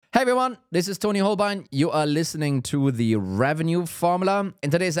Hey everyone, this is Tony Holbein. You are listening to the Revenue Formula. In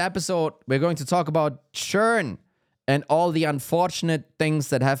today's episode, we're going to talk about churn and all the unfortunate things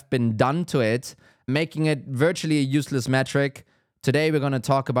that have been done to it, making it virtually a useless metric. Today, we're going to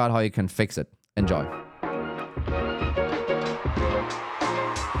talk about how you can fix it. Enjoy.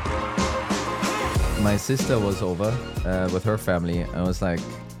 My sister was over with her family. And it was like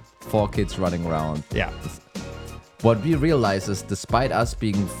 4 kids running around. Yeah. What we realize is, despite us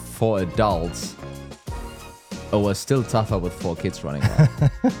being 4 adults, it was still tougher with 4 kids running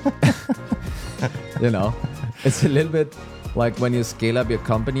around. You know, it's a little bit like when you scale up your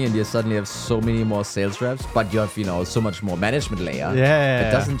company and you suddenly have so many more sales reps, but you have, so much more management layer. Yeah.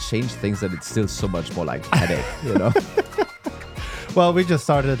 It doesn't change things, that it's still so much more like headache, Well, we just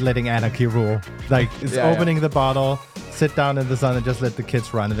started letting anarchy rule. Like, it's opening the bottle, sit down in the sun and just let the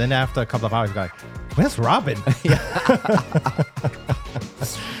kids run. And then after a couple of hours, you're like, where's Robin?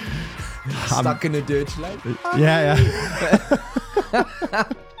 Stuck in a ditch, like. Yeah.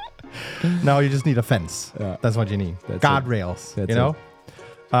 No, you just need a fence. Yeah. That's what you need. That's Guardrails, That's you know?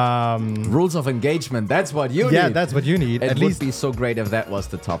 Rules of engagement, that's what you need. Yeah, that's what you need. It would be so great if that was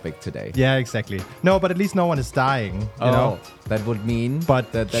the topic today. Yeah, exactly. No, but at least no one is dying, you know? That would mean...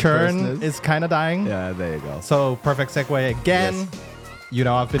 But that churn is kind of dying. Yeah, there you go. So, perfect segue again. Yes.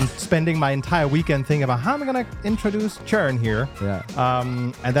 I've been spending my entire weekend thinking about how am I going to introduce churn here. Yeah.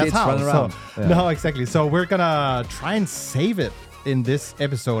 And that's Kids how. run around. So, No, exactly. So we're going to try and save it in this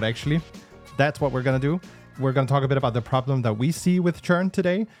episode, actually. That's what we're going to do. We're going to talk a bit about the problem that we see with churn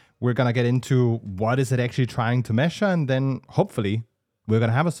today. We're going to get into what is it actually trying to measure. And then hopefully we're going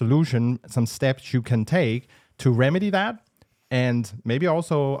to have a solution, some steps you can take to remedy that. And maybe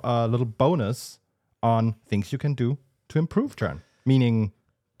also a little bonus on things you can do to improve churn. Meaning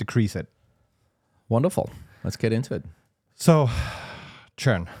decrease it. Wonderful. Let's get into it. So,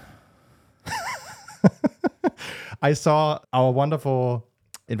 churn. I saw our wonderful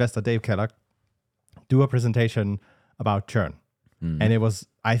investor Dave Kellogg do a presentation about churn. And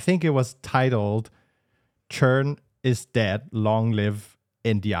I think it was titled Churn is Dead, Long Live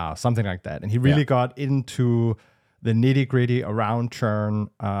NDR, something like that. And he really got into the nitty gritty around churn,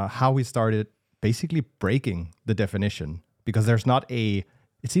 how we started basically breaking the definition. Because it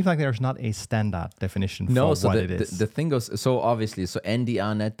seems like there's not a standard definition for what it is. The thing goes, so obviously,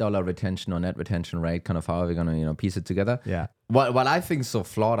 NDR, net dollar retention or net retention rate, kind of how are we going to, piece it together? Yeah. What I think is so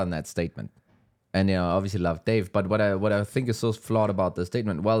flawed on that statement, and obviously love Dave, but what I think is so flawed about the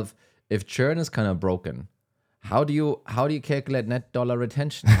statement, well, if churn is kind of broken, how do you calculate net dollar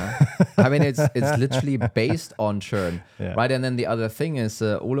retention? Huh? I mean, it's literally based on churn, right? And then the other thing is,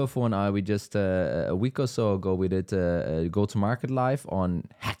 Olafur and I, we just a week or so ago, we did a go-to-market live on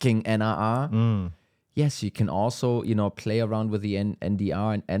hacking NRR. Yes, you can also, play around with the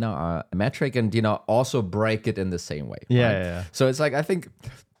NDR and NRR metric and, also break it in the same way. Yeah. So it's like, I think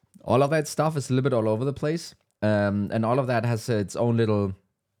all of that stuff is a little bit all over the place. And all of that has its own little,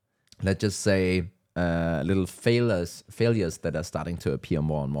 let's just say, little failures that are starting to appear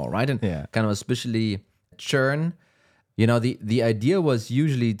more and more, right? And kind of especially churn. The idea was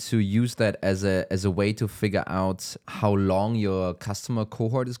usually to use that as a way to figure out how long your customer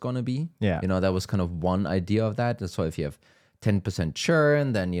cohort is going to be. Yeah. That was kind of one idea of that. So if you have 10%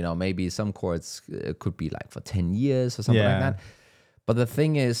 churn, then maybe some cohorts could be like for 10 years or something like that. But the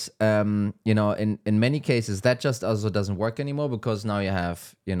thing is, in many cases, that just also doesn't work anymore because now you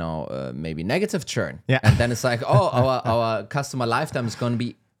have, maybe negative churn. Yeah. And then it's like, our customer lifetime is going to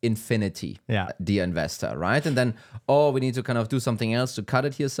be infinity, dear investor, right? And then, we need to kind of do something else to cut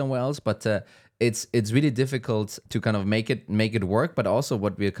it here somewhere else. But it's really difficult to kind of make it work. But also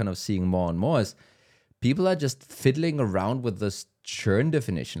what we're kind of seeing more and more is people are just fiddling around with this churn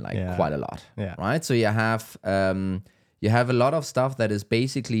definition quite a lot, right? So you have a lot of stuff that is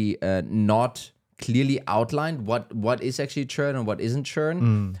basically not clearly outlined what is actually churn and what isn't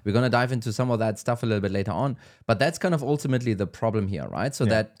churn. We're going to dive into some of that stuff a little bit later on. But that's kind of ultimately the problem here, right? So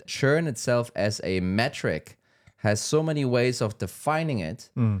that churn itself as a metric has so many ways of defining it,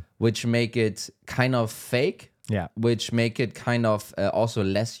 which make it kind of fake, which make it kind of also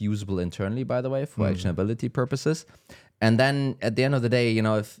less usable internally, by the way, for actionability purposes. And then at the end of the day,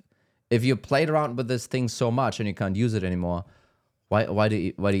 if you played around with this thing so much and you can't use it anymore, why do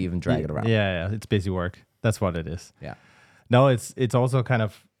you even drag it around? Yeah, it's busy work. That's what it is. Yeah. No, it's also kind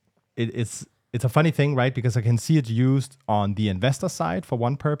of it's a funny thing, right? Because I can see it used on the investor side for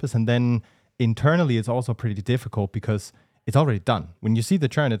one purpose, and then internally it's also pretty difficult because it's already done. When you see the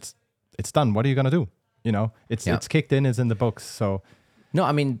churn, it's done. What are you gonna do? It's kicked in, it's in the books. So no,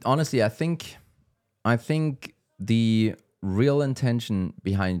 I mean honestly, I think the real intention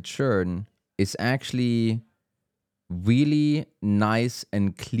behind churn is actually really nice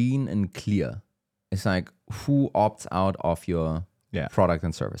and clean and clear. It's like who opts out of your product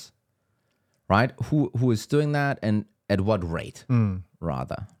and service, right? Who is doing that and at what rate,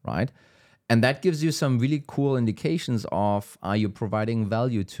 rather, right? And that gives you some really cool indications of, are you providing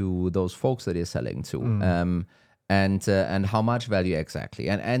value to those folks that you're selling to? And how much value exactly,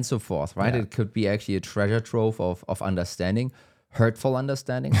 and so forth, right? It could be actually a treasure trove of understanding, hurtful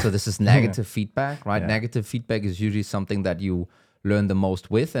understanding. So this is negative feedback, right? Negative feedback is usually something that you learn the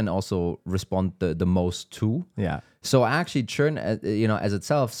most with and also respond the most to. So actually churn, as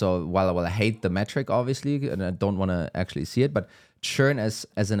itself, so while I hate the metric, obviously, and I don't want to actually see it, but churn as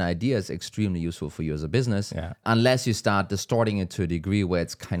an idea is extremely useful for you as a business, unless you start distorting it to a degree where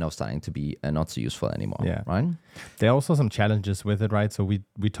it's kind of starting to be not so useful anymore, right? There are also some challenges with it, right? So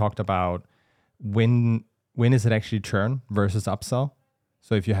we talked about when is it actually churn versus upsell?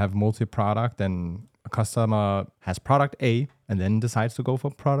 So if you have multi-product and a customer has product A and then decides to go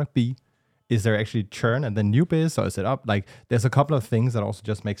for product B, is there actually churn and then new biz, or is it up? Like, there's a couple of things that also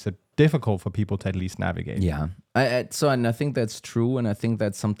just makes it difficult for people to at least navigate. Yeah. And I think that's true. And I think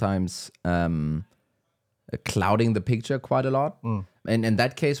that's sometimes clouding the picture quite a lot. And in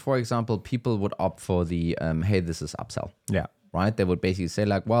that case, for example, people would opt for the, hey, this is upsell. Right? They would basically say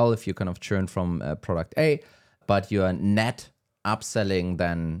like, well, if you kind of churn from product A, but you're net upselling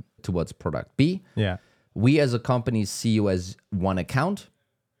then towards product B. We as a company see you as one account.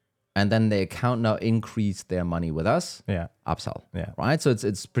 And then the account now increase their money with us, upsell, right? So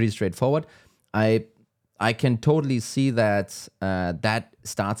it's pretty straightforward. I can totally see that that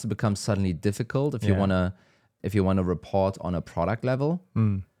starts to become suddenly difficult if you wanna report on a product level,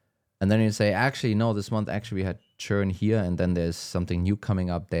 and then you say, actually, no, this month actually we had churn here, and then there's something new coming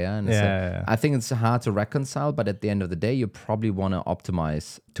up there, and I think it's hard to reconcile. But at the end of the day, you probably want to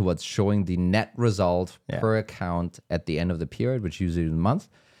optimize towards showing the net result per account at the end of the period, which usually is a month.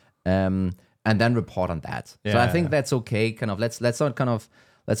 And then report on that. So I think that's okay. Kind of let's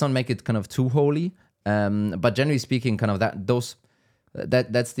not make it kind of too holy. But generally speaking, kind of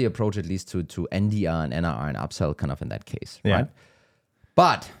that's the approach, at least to NDR and NRR and upsell, kind of in that case, right?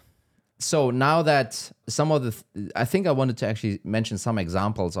 But so now that some of I think I wanted to actually mention some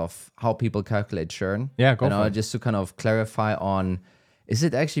examples of how people calculate churn. Go for it. Just to kind of clarify on, is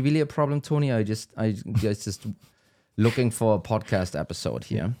it actually really a problem, Tony? I just looking for a podcast episode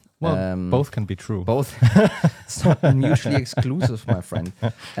here. Well, both can be true. Both. It's not mutually exclusive, my friend.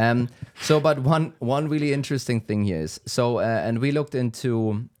 But one really interesting thing here is, and we looked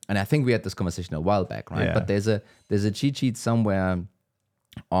into, and I think we had this conversation a while back, right? But there's a cheat sheet somewhere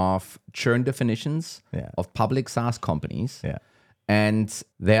of churn definitions of public SaaS companies. And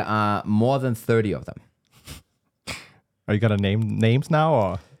there are more than 30 of them. Are you going to name names now,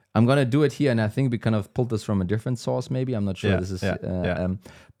 or? I'm going to do it here, and I think we kind of pulled this from a different source, maybe. I'm not sure this is...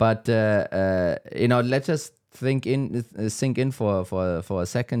 But, let's just sink in for a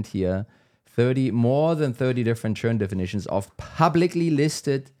second here. More than 30 different churn definitions of publicly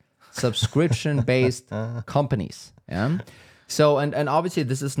listed subscription-based companies. So, and obviously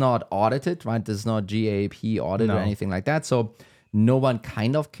this is not audited, right? This is not GAAP audit or anything like that. So no one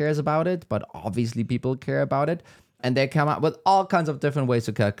kind of cares about it, but obviously people care about it. And they come up with all kinds of different ways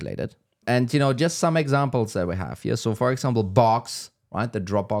to calculate it. And, just some examples that we have here. So, for example, Box, right? The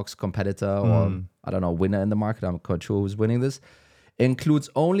Dropbox competitor or, I don't know, winner in the market. I'm not quite sure who's winning this. Includes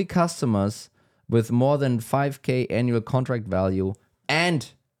only customers with more than 5K annual contract value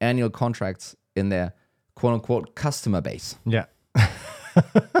and annual contracts in their quote-unquote customer base. That's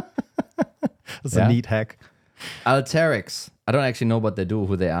a neat hack. Alteryx, I don't actually know what they do,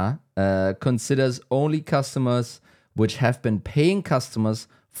 who they are, considers only customers which have been paying customers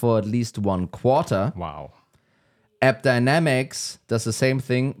for at least 1 quarter. Wow. AppDynamics does the same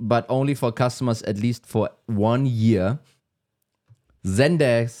thing, but only for customers at least for 1 year.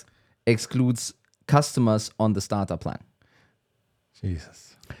 Zendesk excludes customers on the starter plan.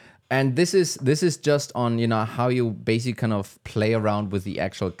 Jesus. And this is just on, how you basically kind of play around with the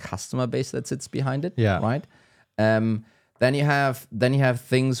actual customer base that sits behind it. Right? Then you have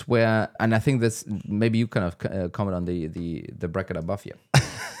things where, and I think this, maybe you kind of comment on the bracket above here.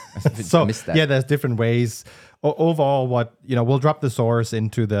 So there's different ways. Overall, we'll drop the source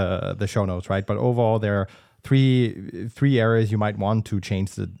into the show notes, right? But overall, there are three areas you might want to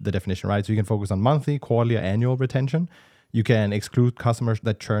change the definition, right? So you can focus on monthly, quarterly, or annual retention. You can exclude customers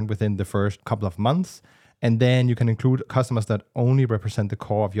that churn within the first couple of months. And then you can include customers that only represent the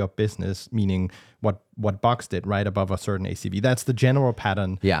core of your business, meaning what Box did, right, above a certain ACV. That's the general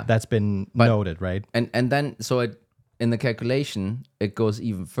pattern that's been noted, right? And then, so in the calculation, it goes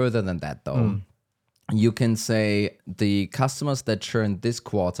even further than that, though. You can say the customers that churned this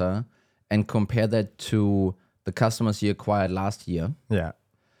quarter and compare that to the customers you acquired last year. Yeah.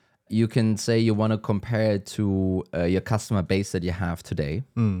 You can say you want to compare it to your customer base that you have today.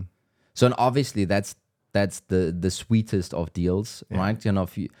 So, and obviously that's the sweetest of deals, right? You know,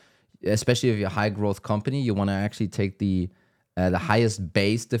 especially if you're a high growth company, you want to actually take the highest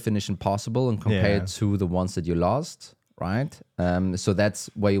base definition possible and compare it to the ones that you lost, right? So that's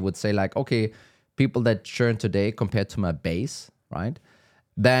where you would say like, okay, people that churn today compared to my base, right?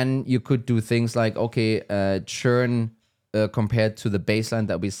 Then you could do things like, okay, churn compared to the baseline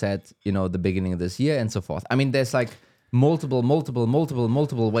that we set, you know, the beginning of this year and so forth. I mean, there's like multiple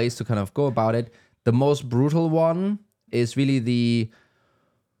ways to kind of go about it. The most brutal one is really the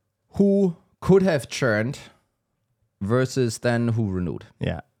who could have churned versus then who renewed.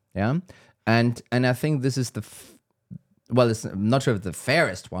 Yeah. Yeah. And I think this is I'm not sure if it's the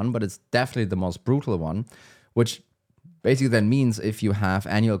fairest one, but it's definitely the most brutal one, which basically then means if you have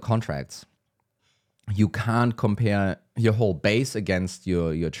annual contracts, you can't compare your whole base against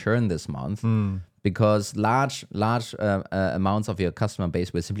your churn this month because large amounts of your customer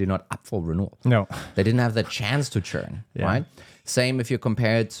base were simply not up for renewal. No. They didn't have the chance to churn, right? Same if you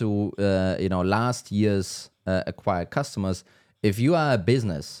compare it to last year's acquired customers. If you are a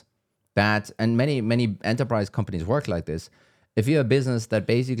business that, and many enterprise companies work like this, if you're a business that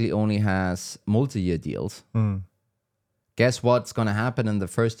basically only has multi-year deals, guess what's going to happen in the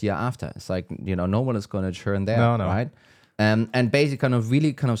first year after? It's like, you know, no one is going to churn there, right? And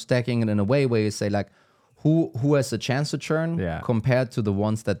basically kind of stacking it in a way where you say like, who has a chance to churn compared to the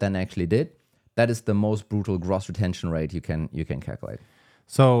ones that then actually did. That is the most brutal gross retention rate you can calculate.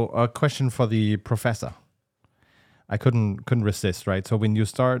 So a question for the professor. I couldn't resist, right? So when you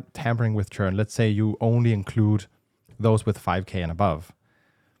start tampering with churn, let's say you only include those with 5K and above.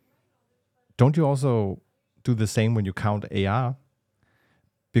 Don't you also do the same when you count AR?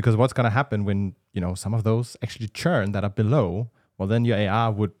 Because what's going to happen when, you know, some of those actually churn that are below, well, then your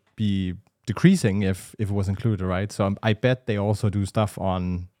AR would be decreasing if it was included, right? So I bet they also do stuff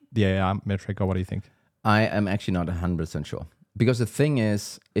on the AR metric, or what do you think? I am actually not 100% sure. Because the thing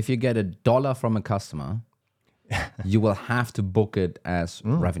is, if you get $1 from a customer, you will have to book it as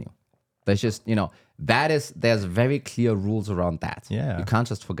revenue. There's just, you know, there's very clear rules around that. Yeah. You can't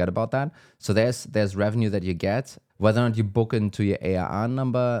just forget about that. So there's revenue that you get. Whether or not you book into your ARR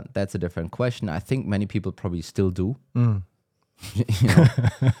number, that's a different question. I think many people probably still do. You know?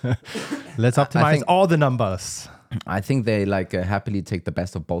 Let's optimize all the numbers. I think they like happily take the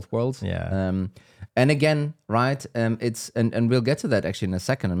best of both worlds. Yeah. And again, right? It's and we'll get to that actually in a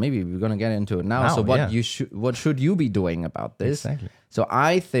second, and maybe we're gonna get into it now. So what should you be doing about this? Exactly. So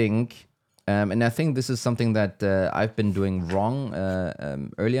I think, and I think this is something that I've been doing wrong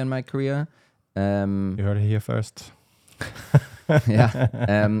early in my career. You heard it here first.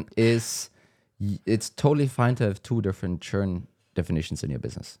 It's totally fine to have two different churn definitions in your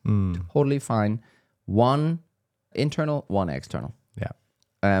business. Totally fine. One internal, one external. Yeah.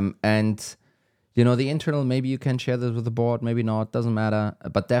 And you know, the internal, maybe you can share this with the board, maybe not, doesn't matter.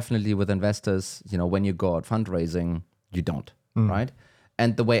 But definitely with investors, you know, when you go out fundraising, you don't, right?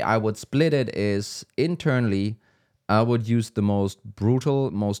 And the way I would split it is internally, I would use the most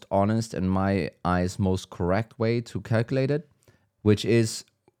brutal, most honest, in my eyes, most correct way to calculate it, which is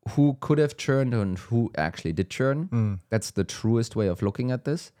who could have churned and who actually did churn. That's the truest way of looking at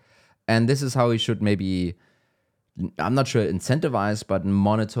this. And this is how we should maybe, I'm not sure incentivize, but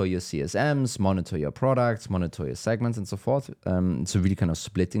monitor your CSMs, monitor your products, monitor your segments and so forth. So really kind of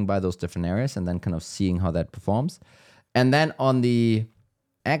splitting by those different areas and then kind of seeing how that performs. And then on the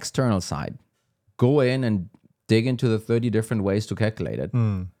external side, go in and dig into the 30 different ways to calculate it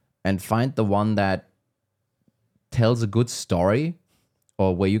and find the one that tells a good story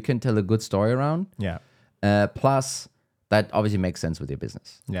or where you can tell a good story around. Yeah. Plus that obviously makes sense with your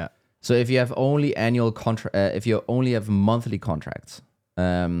business. Yeah. So if you have only annual contract, if you only have monthly contracts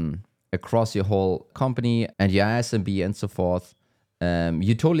across your whole company and your SMB and so forth,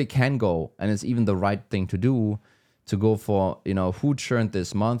 you totally can go, and it's even the right thing to do, to go for, you know, who churned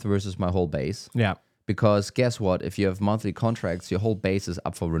this month versus my whole base. Yeah. Because guess what? If you have monthly contracts, your whole base is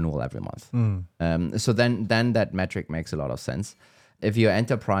up for renewal every month. So then that metric makes a lot of sense. If you're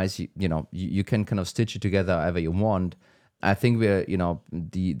enterprise, you can kind of stitch it together however you want. I think we're, you know,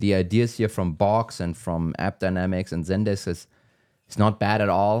 the ideas here from Box and from App Dynamics and Zendesk is not bad at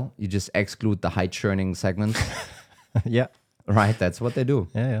all. You just exclude the high churning segments. Yeah. Right. That's what they do.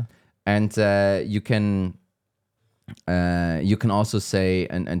 Yeah. And you can You can also say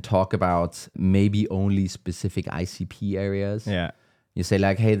and talk about maybe only specific ICP areas. Yeah. You say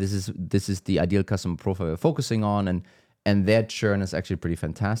like, hey, this is the ideal customer profile we're focusing on, and their churn is actually pretty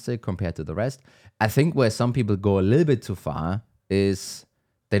fantastic compared to the rest. I think where some people go a little bit too far is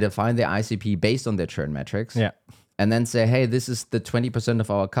they define their ICP based on their churn metrics. Yeah. And then say, hey, this is the 20%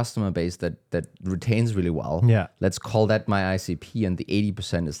 of our customer base that retains really well. Yeah. Let's call that my ICP, and the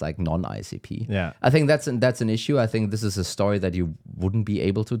 80% is like non-ICP. Yeah. I think that's an issue. I think this is a story that you wouldn't be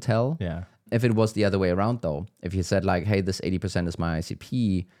able to tell. Yeah. If it was the other way around, though, if you said like, hey, this 80% is my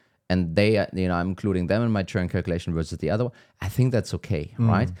ICP, and they, I'm including them in my churn calculation versus the other one, I think that's okay,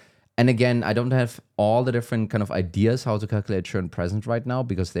 right? And again, I don't have all the different kind of ideas how to calculate churn present right now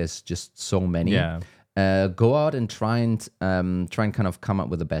because there's just so many. Yeah. Go out and try and kind of come up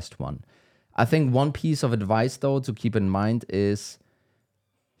with the best one. I think one piece of advice, though, to keep in mind is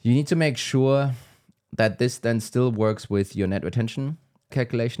you need to make sure that this then still works with your net retention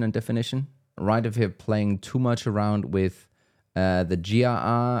calculation and definition, right? If you're playing too much around with the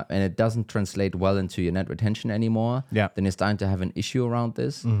GRR and it doesn't translate well into your net retention anymore, Yeah. then you're starting to have an issue around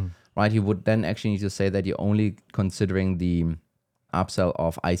this, right? You would then actually need to say that you're only considering the upsell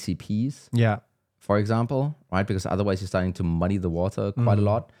of ICPs, Yeah. for example, right? Because otherwise you're starting to muddy the water quite a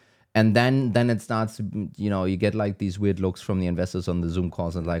lot. And then it starts to, you get like these weird looks from the investors on the Zoom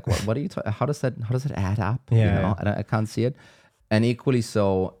calls and like, what are you how does that add up? Yeah. I can't see it. And equally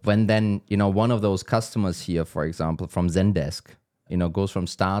so, when then, one of those customers here, for example, from Zendesk, goes from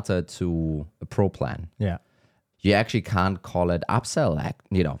starter to a pro plan, Yeah. you actually can't call it upsell,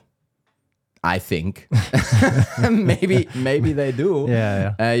 I think. maybe they do.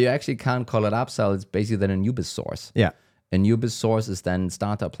 Yeah. You actually can't call it upsell. It's basically then a newbie source. Yeah. A newbie source is then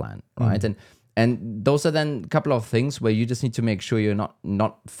starter plan, right? And those are then a couple of things where you just need to make sure you're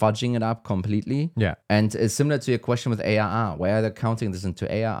not fudging it up completely. Yeah. And it's similar to your question with ARR. Where they're counting this into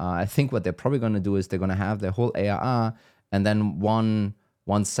ARR, I think what they're probably going to do is they're going to have their whole ARR, and then one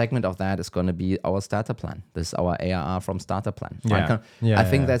segment of that is going to be our starter plan. This is our ARR from starter plan. Yeah. Right? I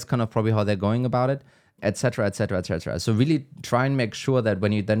think that's kind of probably how they're going about it, et cetera, et cetera, et cetera. So really try and make sure that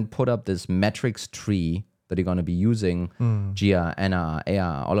when you then put up this metrics tree that you're going to be using, GR, NR,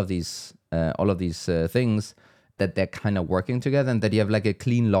 AR, all of these things, that they're kind of working together and that you have like a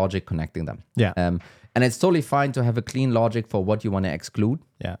clean logic connecting them. Yeah. And it's totally fine to have a clean logic for what you want to exclude.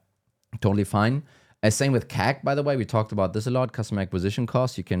 Yeah. Totally fine. Same with CAC, by the way. We talked about this a lot. Customer acquisition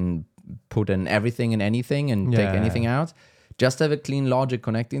costs. You can put in everything in anything and take anything out. Just have a clean logic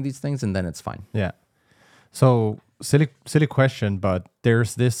connecting these things, and then it's fine. Yeah. So silly question, but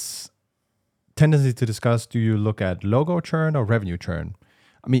there's this tendency to discuss: do you look at logo churn or revenue churn?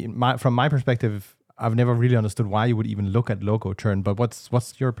 I mean, from my perspective, I've never really understood why you would even look at logo churn. But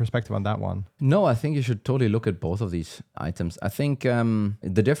what's your perspective on that one? No, I think you should totally look at both of these items. I think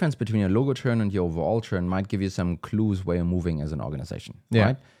the difference between your logo churn and your overall churn might give you some clues where you're moving as an organization. Yeah.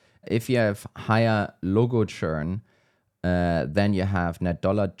 Right? If you have higher logo churn, then you have net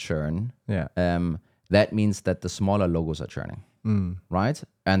dollar churn. Yeah. That means that the smaller logos are churning, right?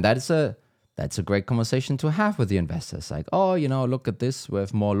 And that's a great conversation to have with the investors. Like, look at this. We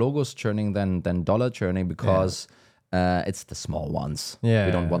have more logos churning than dollar churning because it's the small ones. Yeah,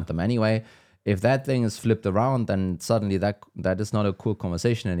 we don't want them anyway. If that thing is flipped around, then suddenly that is not a cool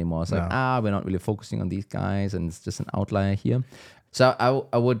conversation anymore. It's like, we're not really focusing on these guys, and it's just an outlier here. So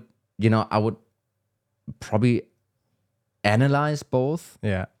I would probably analyze both.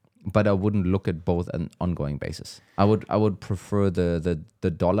 Yeah. But I wouldn't look at both on an ongoing basis. I would prefer the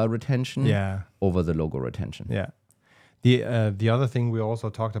dollar retention over the logo retention. Yeah. The other thing we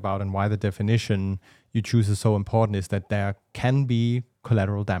also talked about and why the definition you choose is so important is that there can be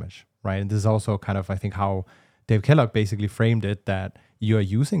collateral damage, right? And this is also kind of, I think, how Dave Kellogg basically framed it, that you are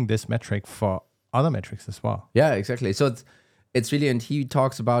using this metric for other metrics as well. Yeah, exactly. So it's really, and he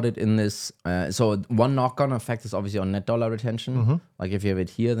talks about it in this. So one knock-on effect is obviously on net dollar retention. Like if you have it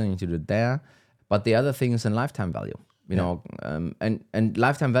here, then you need to do it there. But the other thing is in lifetime value. And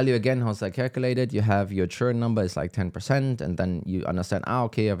lifetime value, again, how's that calculated? You have your churn number is like 10%, and then you understand,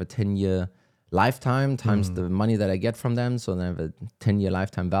 okay, I have a 10-year lifetime times the money that I get from them, so then I have a 10-year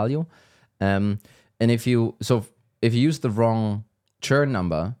lifetime value. And if you use the wrong churn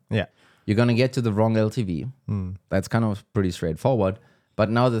number, you're going to get to the wrong LTV. That's kind of pretty straightforward. But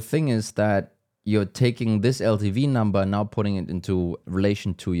now the thing is that you're taking this LTV number, now putting it into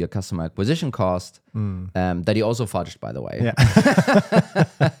relation to your customer acquisition cost, that you also fudged, by the way. Yeah.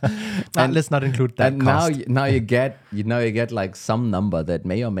 And let's not include that and cost. now you get like some number that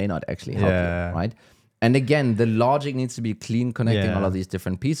may or may not actually help you, right? And again, the logic needs to be clean, connecting all of these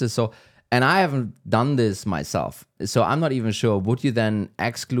different pieces. So And I haven't done this myself. So I'm not even sure. Would you then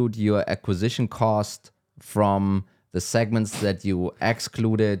exclude your acquisition cost from the segments that you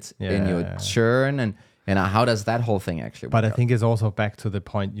excluded in your churn? And how does that whole thing actually work? But I think it's also back to the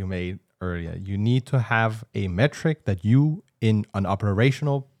point you made earlier. You need to have a metric that you, in an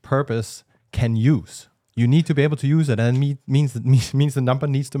operational purpose, can use. You need to be able to use it, and it means the number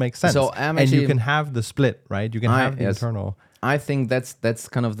needs to make sense. So and you can have the split, right? You can have the internal. I think that's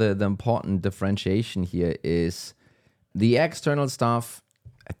kind of the important differentiation here is the external stuff.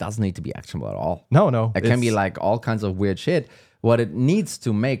 It doesn't need to be actionable at all. No. It can be like all kinds of weird shit. What it needs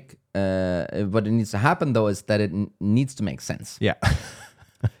to make, what it needs to happen though, is that it needs to make sense. Yeah.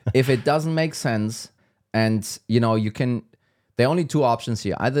 If it doesn't make sense, and you can, there are only two options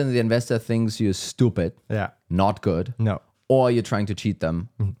here. Either the investor thinks you're stupid, not good. No. Or you're trying to cheat them,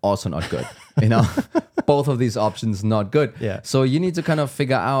 also not good. Both of these options not good. Yeah. So you need to kind of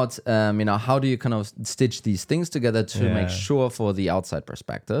figure out, how do you kind of stitch these things together to make sure for the outside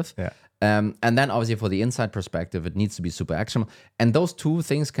perspective. Yeah. And then obviously for the inside perspective, it needs to be super actionable. And those two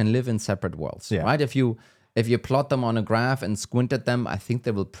things can live in separate worlds, right? If you plot them on a graph and squint at them, I think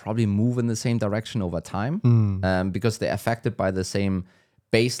they will probably move in the same direction over time because they're affected by the same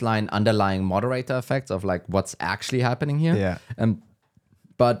baseline underlying moderator effects of like what's actually happening here. Yeah.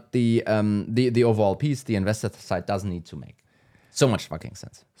 But the overall piece, the investor side doesn't need to make so much fucking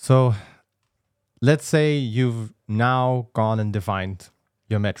sense. So let's say you've now gone and defined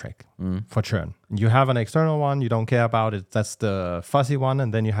your metric for churn. You have an external one you don't care about it. That's the fuzzy one.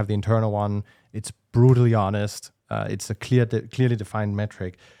 And then you have the internal one. It's brutally honest. It's a clearly defined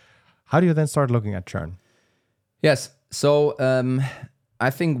metric. How do you then start looking at churn? Yes. So I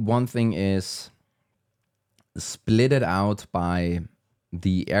think one thing is split it out by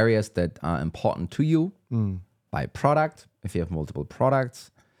the areas that are important to you, by product, if you have multiple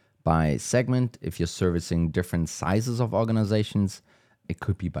products, by segment, if you're servicing different sizes of organizations, it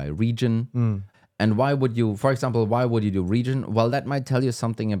could be by region. And why would you do region? Well, that might tell you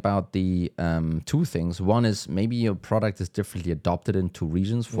something about the two things. One is maybe your product is differently adopted in two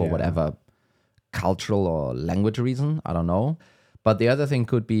regions for whatever cultural or language reason. I don't know. But the other thing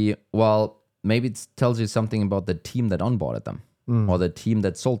could be, well, maybe it tells you something about the team that onboarded them or the team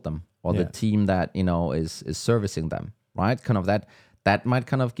that sold them or the team that, is servicing them, right? Kind of that might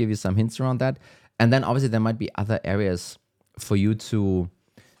kind of give you some hints around that. And then obviously there might be other areas for you to,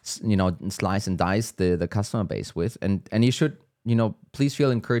 slice and dice the customer base with. And you should, please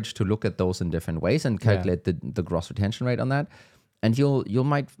feel encouraged to look at those in different ways and calculate the gross retention rate on that. And you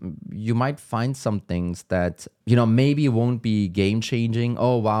might find some things that, maybe won't be game changing.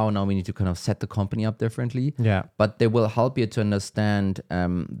 Oh, wow, now we need to kind of set the company up differently. Yeah. But they will help you to understand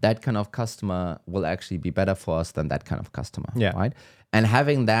that kind of customer will actually be better for us than that kind of customer. Yeah. Right. And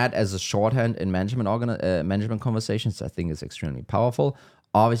having that as a shorthand in management conversations, I think is extremely powerful.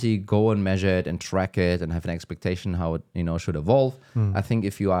 Obviously, go and measure it and track it and have an expectation how it should evolve. I think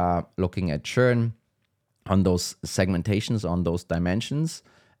if you are looking at churn on those segmentations, on those dimensions,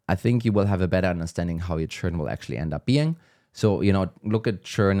 I think you will have a better understanding how your churn will actually end up being. So, look at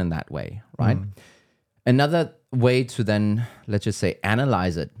churn in that way, right? Another way to then, let's just say,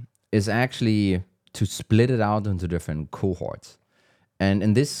 analyze it is actually to split it out into different cohorts. And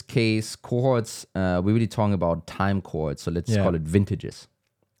in this case, cohorts, we're really talking about time cohorts. So let's call it vintages,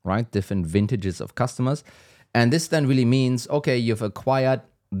 right? Different vintages of customers. And this then really means, okay, you've acquired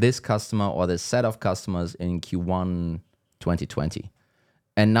this customer or this set of customers in Q1 2020.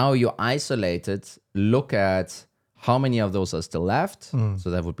 And now you isolated, look at how many of those are still left.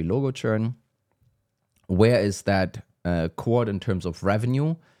 So that would be logo churn. Where is that cohort in terms of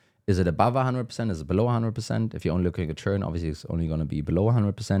revenue? Is it above 100%? Is it below 100%? If you're only looking at churn, obviously it's only going to be below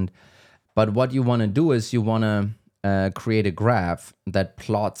 100%. But what you want to do is you want to create a graph that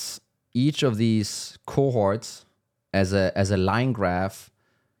plots each of these cohorts as a line graph,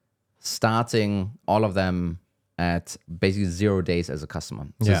 starting all of them at basically 0 days as a customer.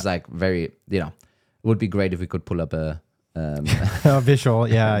 So it's like very, it would be great if we could pull up a visual,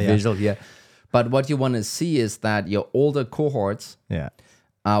 visual here. But what you want to see is that your older cohorts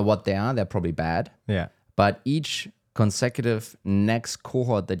are what they are. They're probably bad. Yeah. But each consecutive next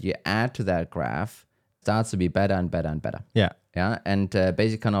cohort that you add to that graph starts to be better and better and better. Yeah. Yeah. And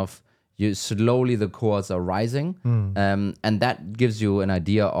basically kind of you slowly the cohorts are rising. And that gives you an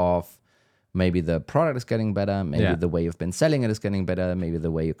idea of maybe the product is getting better, maybe the way you've been selling it is getting better, maybe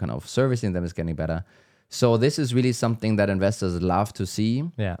the way you're kind of servicing them is getting better. So this is really something that investors love to see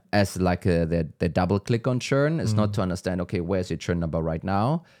as like the double click on churn. It's not to understand, okay, where's your churn number right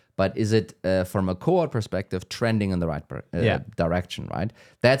now? but is it from a cohort perspective trending in the right direction, right?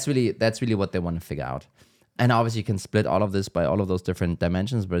 That's really what they want to figure out. And obviously you can split all of this by all of those different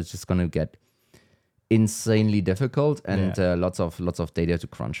dimensions, but it's just going to get insanely difficult and lots of data to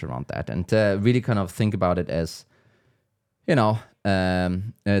crunch around that, and really kind of think about it as,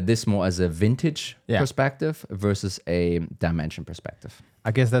 this more as a vintage perspective versus a dimension perspective.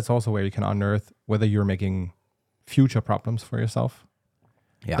 I guess that's also where you can unearth whether you're making future problems for yourself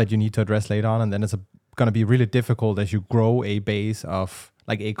that you need to address later on, and then it's going to be really difficult as you grow a base of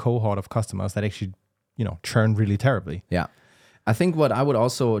like a cohort of customers that actually churn really terribly. Yeah. I think what I would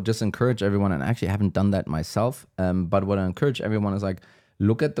also just encourage everyone, and I actually haven't done that myself, but what I encourage everyone is like,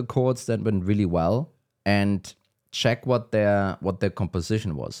 look at the cohorts that went really well and check what their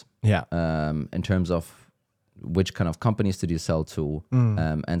composition was. Yeah. In terms of which kind of companies did you sell to,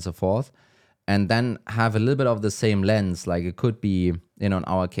 and so forth. And then have a little bit of the same lens. Like it could be, in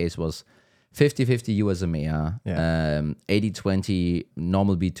our case was 50-50 US EMEA, 80-20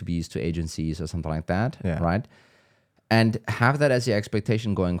 normal B2Bs to agencies or something like that, right? And have that as your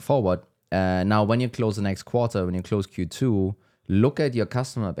expectation going forward. Now, when you close the next quarter, when you close Q2, look at your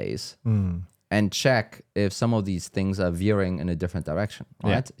customer base and check if some of these things are veering in a different direction,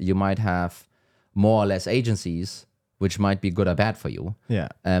 right? Yeah. You might have more or less agencies, which might be good or bad for you. Yeah.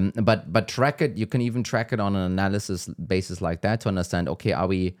 But track it. You can even track it on an analysis basis like that to understand, okay, are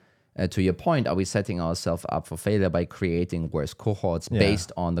we, to your point, are we setting ourselves up for failure by creating worse cohorts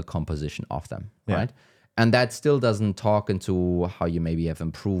based on the composition of them, right? And that still doesn't talk into how you maybe have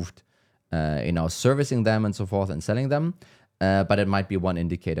improved, servicing them and so forth and selling them. But it might be one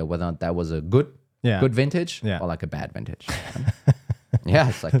indicator whether or not that was a good vintage or like a bad vintage. Yeah,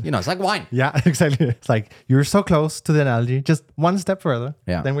 it's like, it's like wine. Yeah, exactly. It's like you're so close to the analogy, just one step further.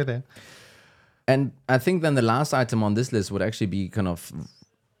 Yeah. Then we're there. And I think then the last item on this list would actually be kind of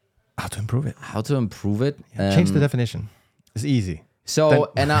how to improve it. Yeah, change the definition. It's easy.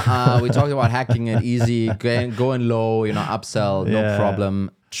 So, we talked about hacking it easy, going low, upsell, no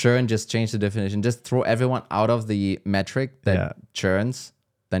problem. Churn, just change the definition. Just throw everyone out of the metric that churns,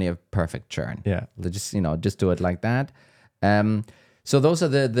 then you have perfect churn. Yeah. Just do it like that. So those are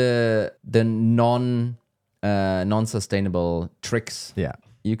the non-sustainable tricks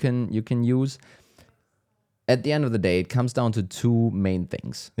you can use. At the end of the day, it comes down to two main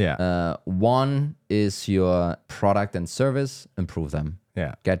things. Yeah. One is your product and service, improve them.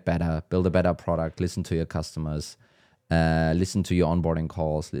 Yeah. Get better, build a better product, listen to your customers, listen to your onboarding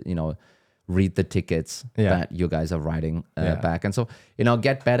calls, read the tickets that you guys are writing back. And so,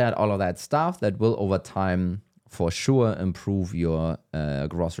 get better at all of that stuff that will over time for sure improve your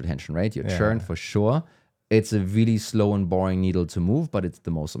gross retention rate, your churn for sure. It's a really slow and boring needle to move, but it's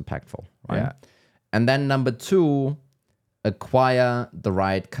the most impactful, right? Yeah. And then number two, acquire the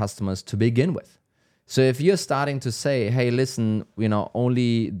right customers to begin with. So if you're starting to say, hey, listen,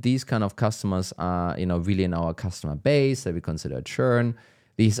 only these kind of customers are, really in our customer base that we consider churn.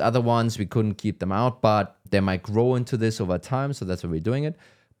 These other ones, we couldn't keep them out, but they might grow into this over time. So that's why we're doing it.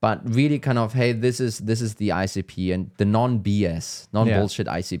 But really kind of, hey, this is the ICP and the non-BS, non-bullshit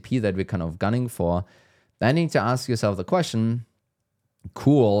ICP that we're kind of gunning for. Then you need to ask yourself the question,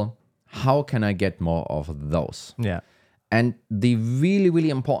 cool, how can I get more of those? Yeah. And the really, really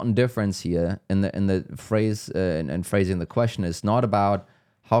important difference here in the phrase and phrasing the question is not about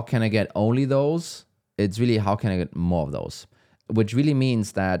how can I get only those. It's really how can I get more of those, which really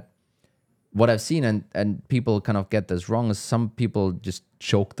means that what I've seen and people kind of get this wrong is some people just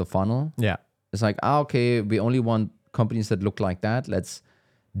choke the funnel. Yeah. It's like, okay, we only want companies that look like that. Let's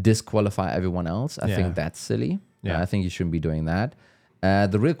disqualify everyone else. I think that's silly. Yeah. I think you shouldn't be doing that.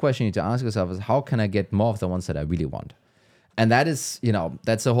 The real question you need to ask yourself is how can I get more of the ones that I really want? And that is,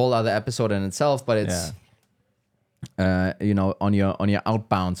 that's a whole other episode in itself, but it's, on your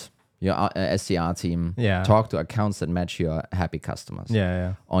outbound, your SDR team, talk to accounts that match your happy customers.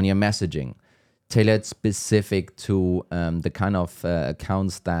 Yeah. On your messaging, tailored specific to the kind of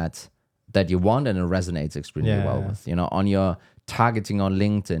accounts that you want and it resonates extremely well with. On your targeting on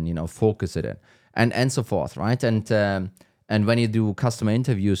LinkedIn, focus it in and so forth, right? And when you do customer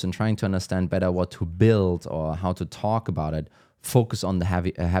interviews and trying to understand better what to build or how to talk about it, focus on the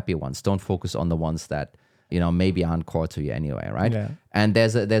happy ones. Don't focus on the ones that, maybe aren't core to you anyway, right? Yeah. And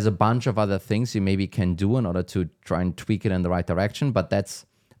there's a bunch of other things you maybe can do in order to try and tweak it in the right direction. But that's,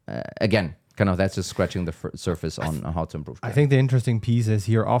 again, that's just scratching the surface on how to improve. I think the interesting piece is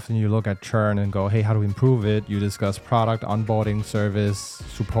here often you look at churn and go, hey, how do we improve it? You discuss product, onboarding, service,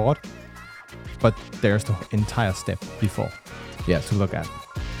 support. But there's the entire step before to look at.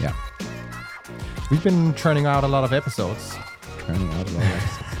 Yeah. We've been churning out a lot of episodes.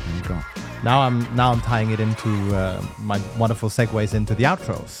 you go. Now I'm tying it into my wonderful segues into the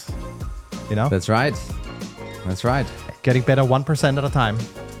outros. You know? That's right. That's right. Getting better 1% at a time.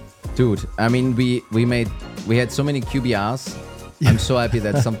 Dude, I mean, we had so many QBRs. I'm so happy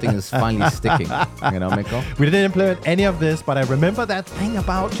that something is finally sticking. You know, Mikko? We didn't implement any of this, but I remember that thing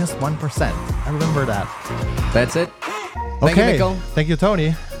about just 1%. I remember that. That's it. Thank you, Mikko. Thank you,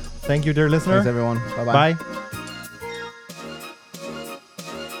 Tony. Thank you, dear listener. Thanks, everyone. Bye-bye. Bye.